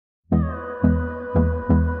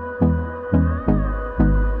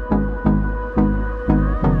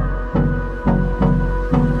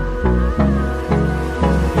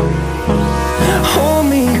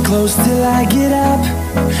close till I get up.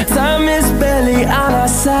 Time is barely on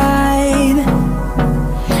our side.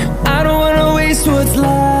 I don't wanna waste what's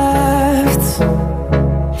left.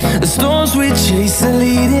 The storms we chase are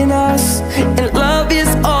leading us, and love is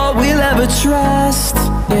all we'll ever trust.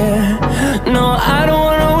 Yeah, no, I don't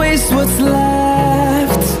wanna waste what's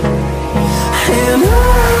left. And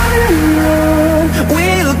on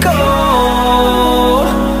we'll go,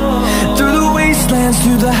 through the wastelands,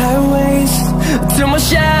 through the highways, till my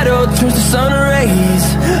shadow turns to sun rays.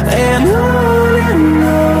 And on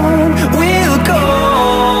we'll go,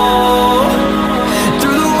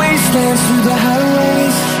 through the wastelands, through the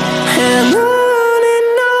highways, and on.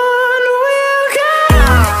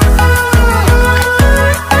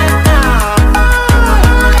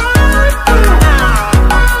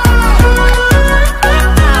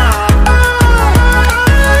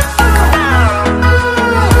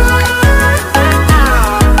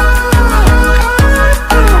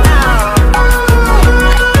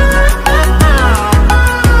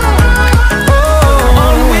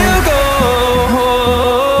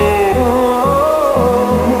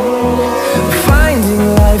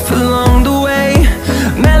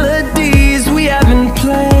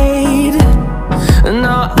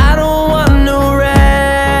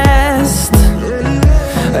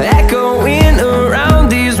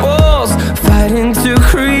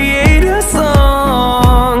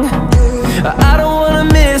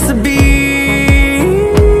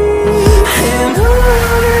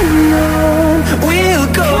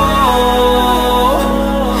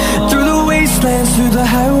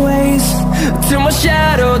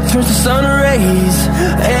 Turns to sun rays,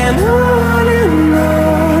 and on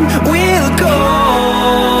we'll go,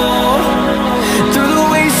 through the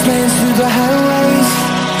wastelands, through the highways,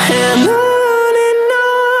 and on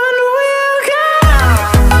we'll go.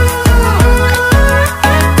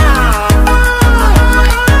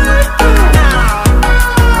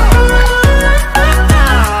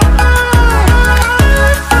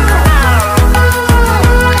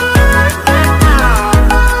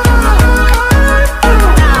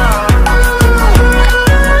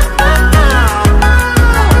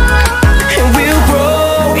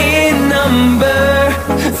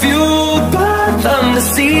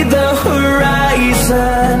 See the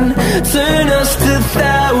horizon, turn us to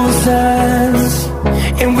thousands,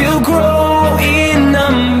 and we'll grow in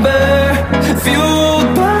number, fueled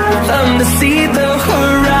by them to see the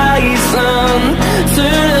horizon,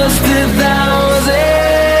 turn us to thousands.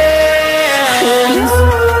 And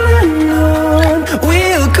on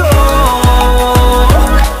we'll go,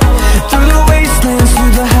 through the wastelands,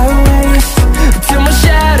 through the highways, till my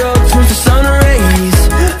shadow turns to sun rays.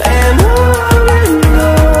 And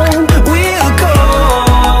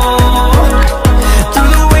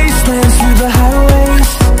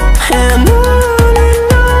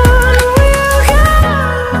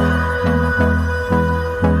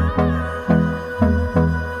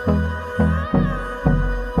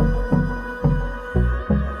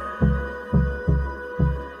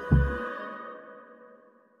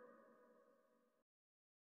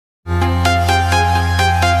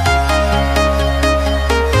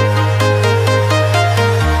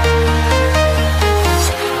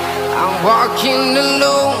walking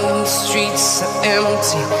alone, the streets are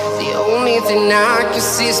empty. The only thing I can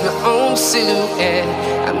see is my own silhouette.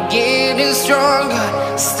 I'm getting stronger,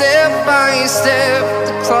 step by step.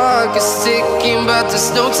 The clock is ticking, but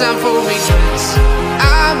there's no time for regrets.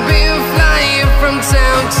 I've been flying from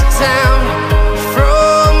town to town,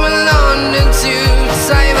 from London to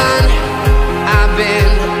Taiwan. I've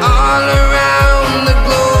been all around the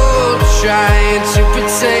globe, trying to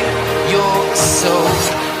protect your soul.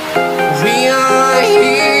 We are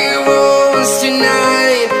heroes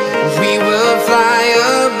tonight. We will fly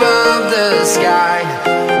above the sky.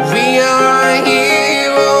 We are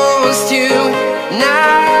heroes tonight.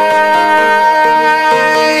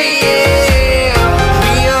 Yeah.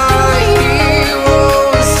 We are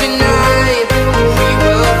heroes tonight. We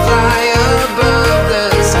will fly above the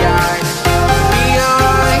sky. We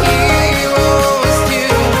are heroes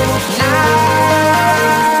tonight.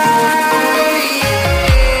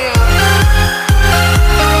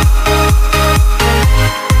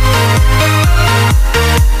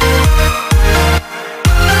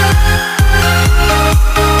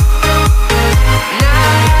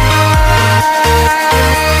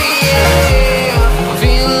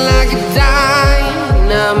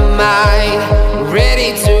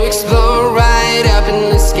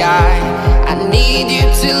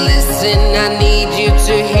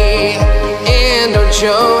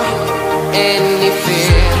 Show any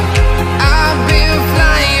fear. I've been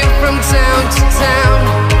flying from town to town,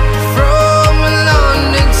 from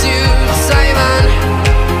London to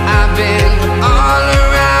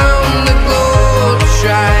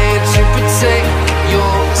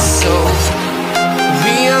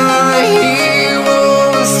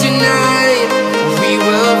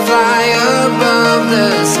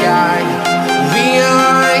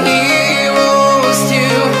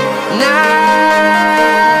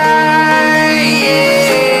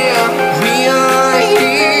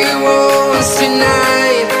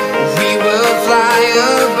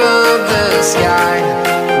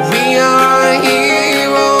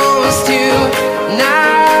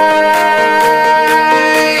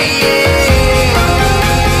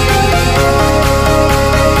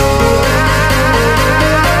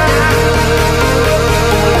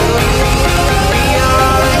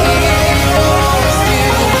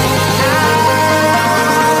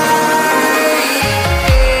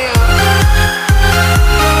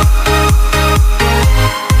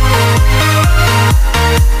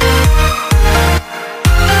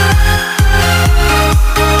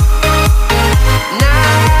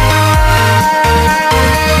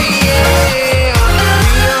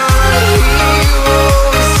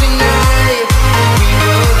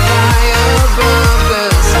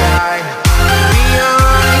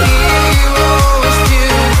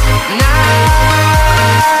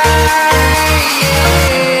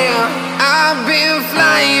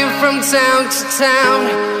town,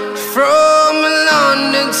 from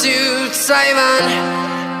London to Taiwan.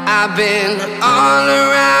 I've been all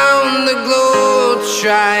around the globe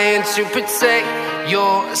trying to protect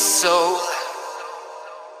your soul.